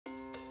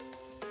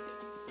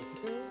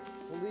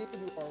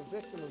you are a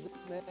victim of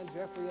this man,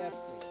 Jeffrey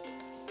Epstein,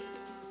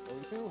 or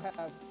you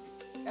have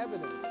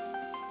evidence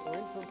or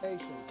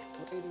information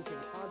relating to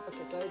the conduct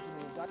alleged in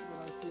the indictment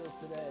unsealed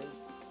today,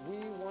 we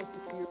want to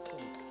hear from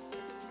you.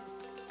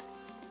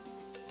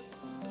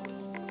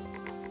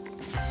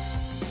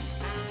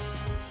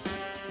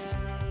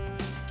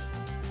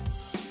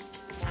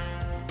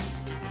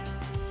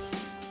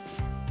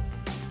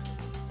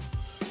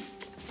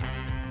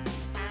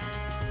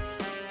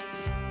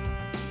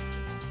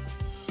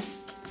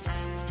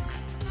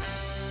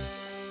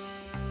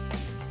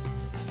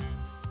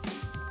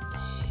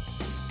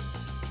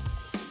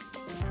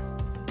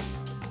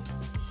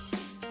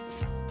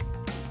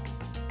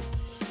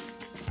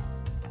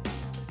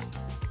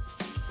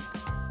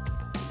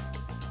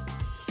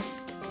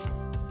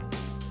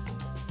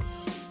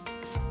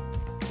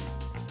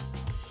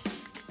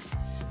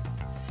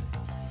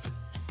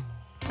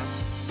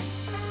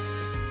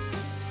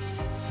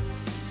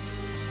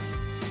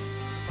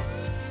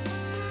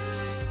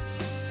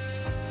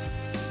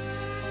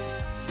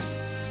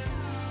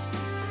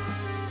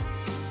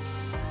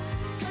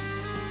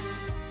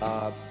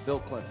 Bill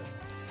Clinton.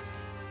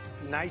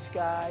 Nice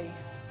guy.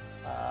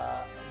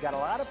 Got a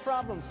lot of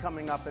problems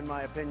coming up, in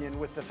my opinion,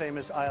 with the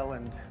famous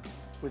island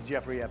with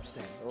Jeffrey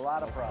Epstein. A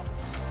lot of problems.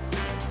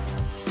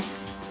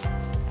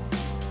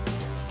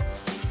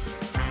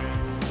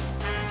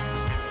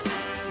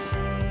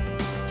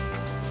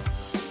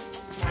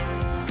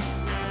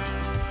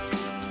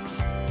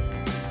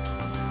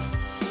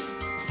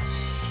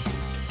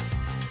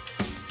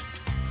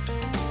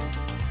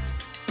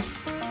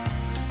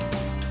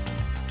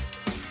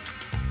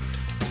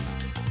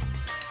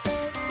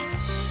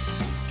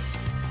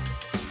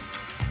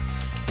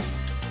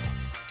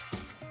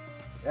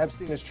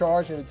 Epstein is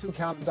charged in a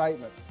two-count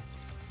indictment.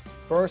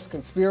 First,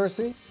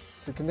 conspiracy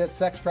to commit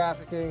sex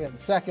trafficking, and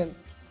second,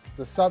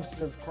 the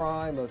substantive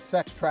crime of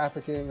sex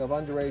trafficking of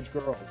underage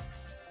girls.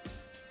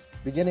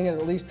 Beginning in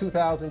at least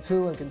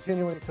 2002 and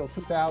continuing until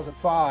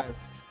 2005,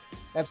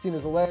 Epstein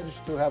is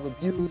alleged to have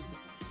abused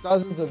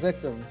dozens of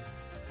victims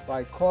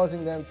by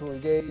causing them to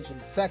engage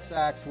in sex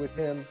acts with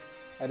him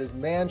at his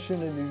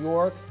mansion in New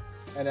York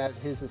and at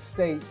his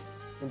estate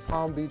in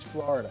Palm Beach,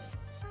 Florida.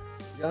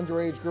 The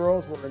underage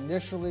girls were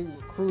initially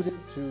recruited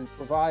to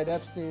provide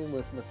Epstein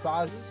with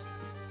massages.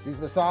 These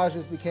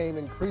massages became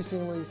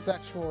increasingly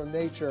sexual in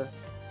nature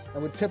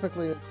and would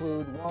typically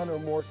include one or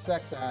more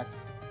sex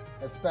acts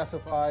as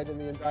specified in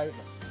the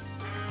indictment.